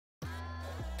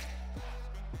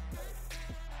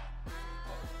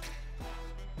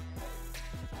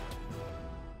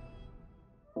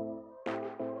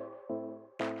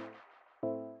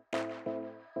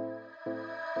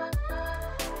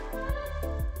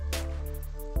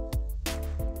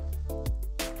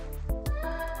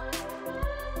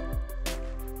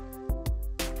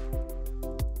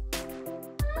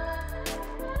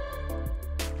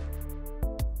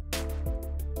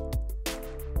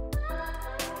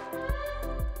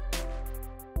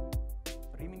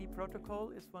protocol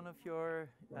is one of your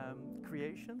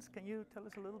creations. Can you tell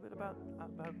us a little bit about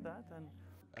that?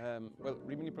 Well,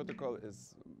 Rimini Protocol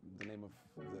is the name of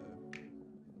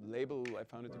the label I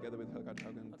founded together with Helga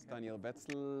Taug and Daniel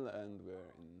Wetzel, and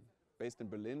we're based in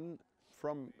Berlin.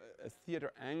 From a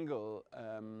theater angle,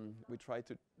 we try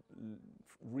to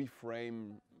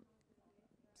reframe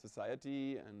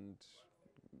society and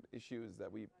issues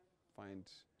that we find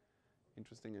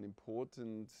interesting and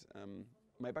important.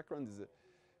 My background is a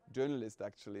journalist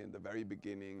actually in the very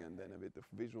beginning, and then a bit of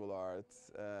visual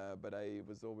arts, but I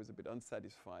was always a bit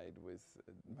unsatisfied with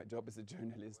my job as a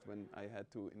journalist when I had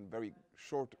to, in very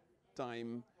short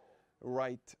time,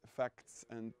 write facts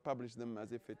and publish them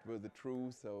as if it were the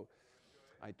truth. So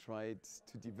I tried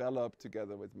to develop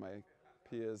together with my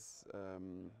peers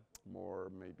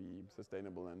more maybe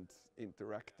sustainable and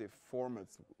interactive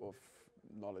formats of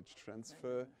knowledge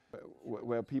transfer,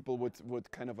 where people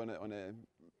would kind of on a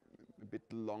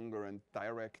bit longer and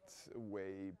direct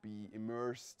way be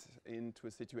immersed into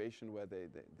a situation where they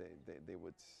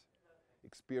would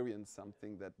experience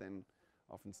something that then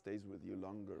often stays with you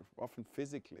longer, often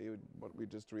physically. What we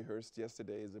just rehearsed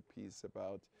yesterday is a piece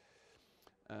about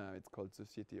it's called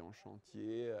Société en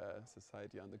chantier,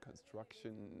 Society under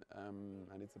Construction,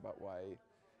 and it's about why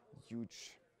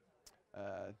huge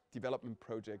development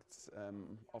projects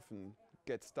often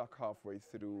get stuck halfway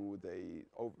through. They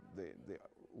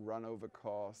run over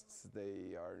costs.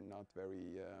 They are not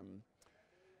very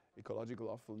ecological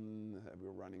often.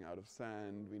 We're running out of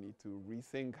sand. We need to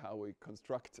rethink how we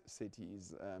construct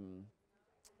cities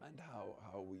and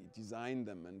how we design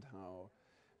them, and how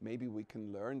maybe we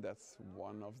can learn. That's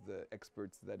one of the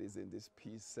experts that is in this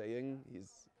piece saying.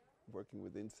 He's working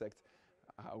with insects.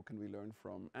 How can we learn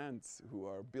from ants who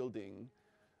are building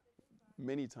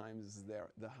many times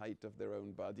the height of their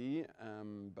own body,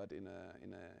 but in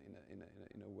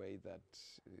a way that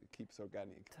keeps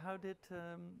organic? How did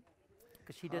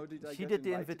because she did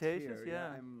the invitations?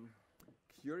 Yeah. I'm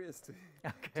curious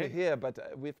to hear, but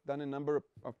we've done a number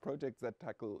of projects that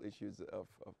tackle issues of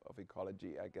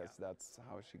ecology. I guess that's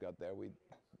how she got there. We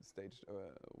staged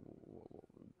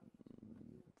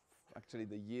actually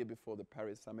the year before the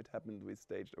Paris summit happened, we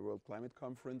staged a World Climate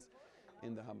Conference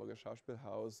in the Hamburger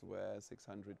Schauspielhaus, where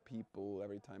 600 people,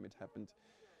 every time it happened,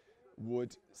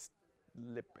 would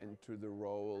slip into the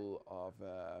role of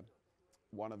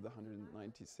one of the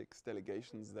 196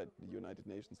 delegations that the United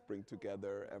Nations bring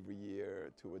together every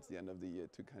year towards the end of the year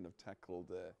to kind of tackle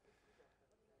the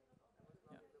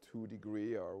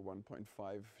 2-degree or 1.5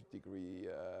 degree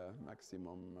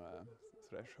maximum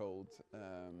threshold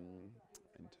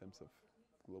in terms of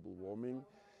global warming.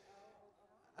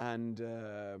 And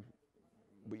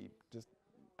we just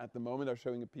at the moment are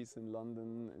showing a piece in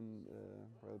London in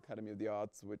the Royal Academy of the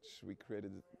Arts, which we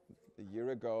created a year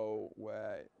ago,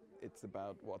 where it's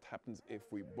about what happens if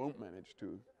we won't manage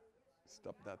to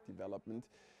stop that development.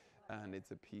 And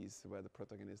it's a piece where the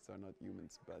protagonists are not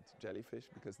humans but jellyfish,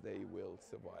 because they will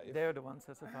survive. They're the ones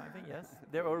that are surviving, yes.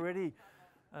 They're already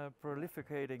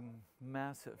prolificating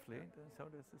massively, so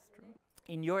this is true.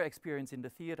 In your experience in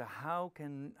the theater, how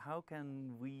can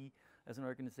we as an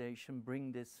organization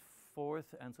bring this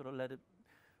forth and sort of let it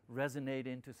resonate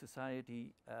into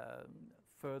society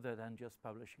further than just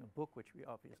publishing a book, which we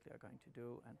obviously are going to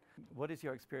do? And what is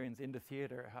your experience in the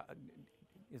theater?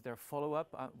 Is there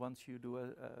follow-up once you do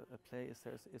a play? Is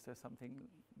there something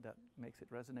that makes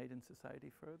it resonate in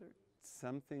society further?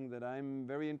 Something that I'm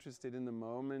very interested in the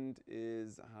moment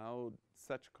is how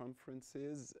such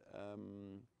conferences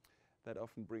that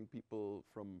often bring people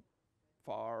from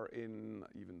far in,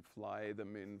 even fly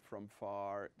them in from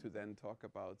far to then talk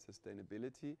about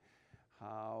sustainability,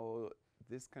 how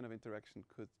this kind of interaction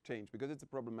could change. Because it's a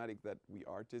problematic that we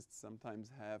artists sometimes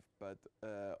have, but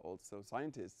also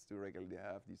scientists who regularly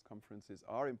have. These conferences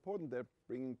are important. They're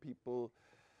bringing people,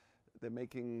 they're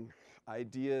making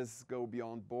ideas go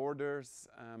beyond borders,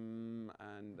 and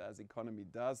as economy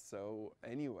does so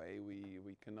anyway,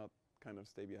 we cannot kind of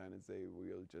stay behind and say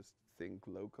we'll just think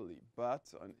locally. But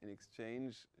in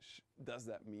exchange, does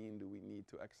that mean do we need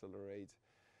to accelerate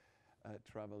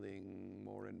traveling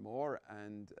more and more?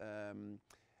 And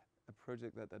a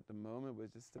project that at the moment we're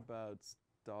just about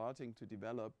starting to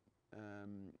develop,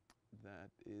 that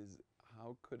is,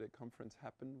 how could a conference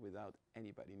happen without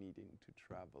anybody needing to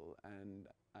travel? And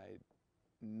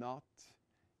not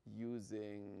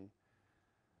using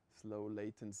slow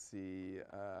latency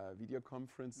video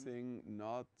conferencing,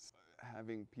 not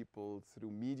having people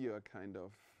through media kind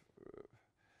of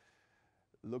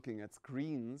looking at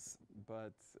screens,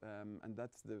 but and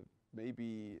that's the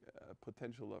maybe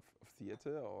potential of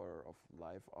theater or of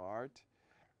live art,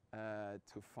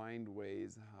 to find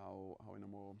ways how in a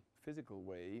more physical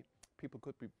way people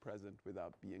could be present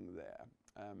without being there.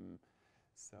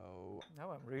 So now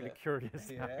I'm really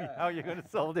curious how you're going to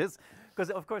solve this,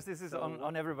 because of course this is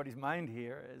on everybody's mind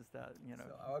here. Is that, you know?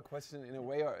 So our question, in a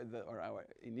way, or our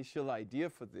initial idea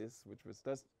for this, which was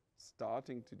just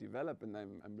starting to develop, and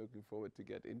I'm looking forward to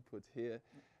get input here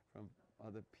from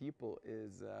other people,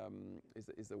 is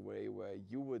a way where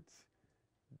you would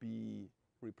be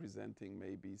representing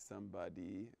maybe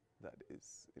somebody that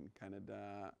is in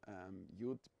Canada.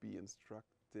 You'd be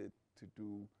instructed to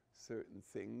do certain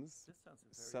things,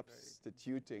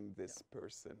 substituting this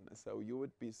person. So you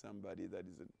would be somebody that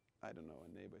is, I don't know,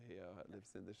 a neighbor here who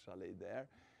lives in the chalet there,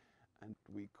 and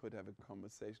we could have a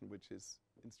conversation which is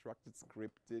instructed,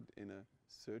 scripted in a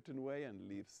certain way, and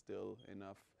leaves still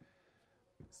enough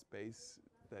space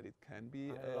that it can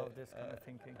be I love this kind of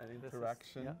thinking. An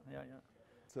interaction. Yeah.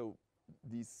 So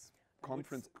these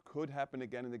conference could happen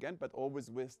again and again, but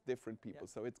always with different people.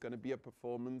 So it's going to be a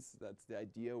performance. That's the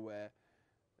idea, where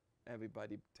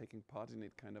everybody taking part in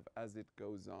it kind of as it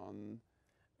goes on.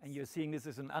 And you're seeing this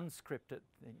as an unscripted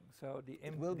thing. So the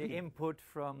input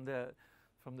from the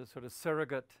sort of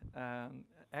surrogate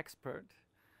expert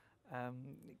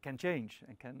can change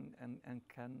and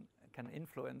can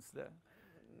influence the.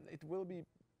 It will be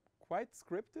quite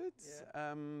scripted,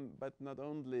 but not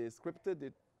only scripted.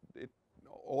 It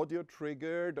audio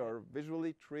triggered or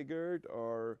visually triggered,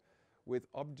 or with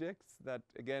objects that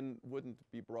again wouldn't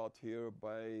be brought here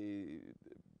by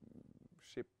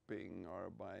shipping or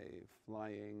by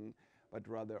flying, but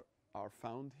rather are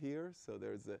found here. So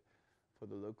there's for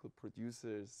the local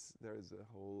producers, there's a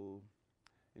whole,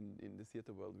 in the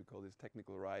theater world we call this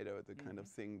technical rider, the kind of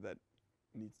thing that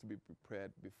needs to be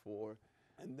prepared before.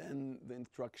 And then the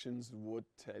instructions would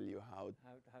tell you how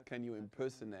can you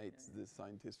impersonate the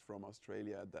scientist from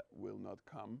Australia that will not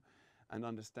come, and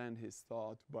understand his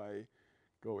thought by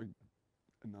going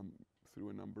through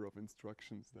a number of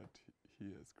instructions that he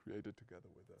has created together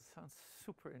with us. Sounds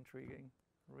super intriguing.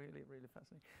 Really, really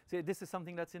fascinating. So this is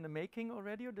something that's in the making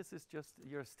already, or this is just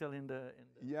you're still in the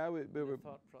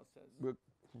thought process?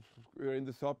 We're in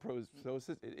the thought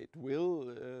process. It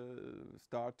will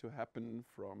start to happen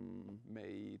from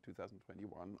May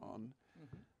 2021 on,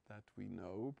 that we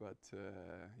know, but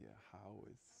how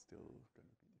is still going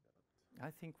to be developed.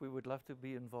 I think we would love to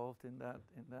be involved in that,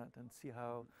 and see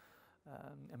how,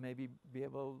 and maybe be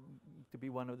able to be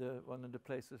one of the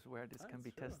places where this can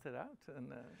be tested out.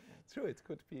 And true, it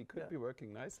could be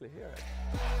working nicely here.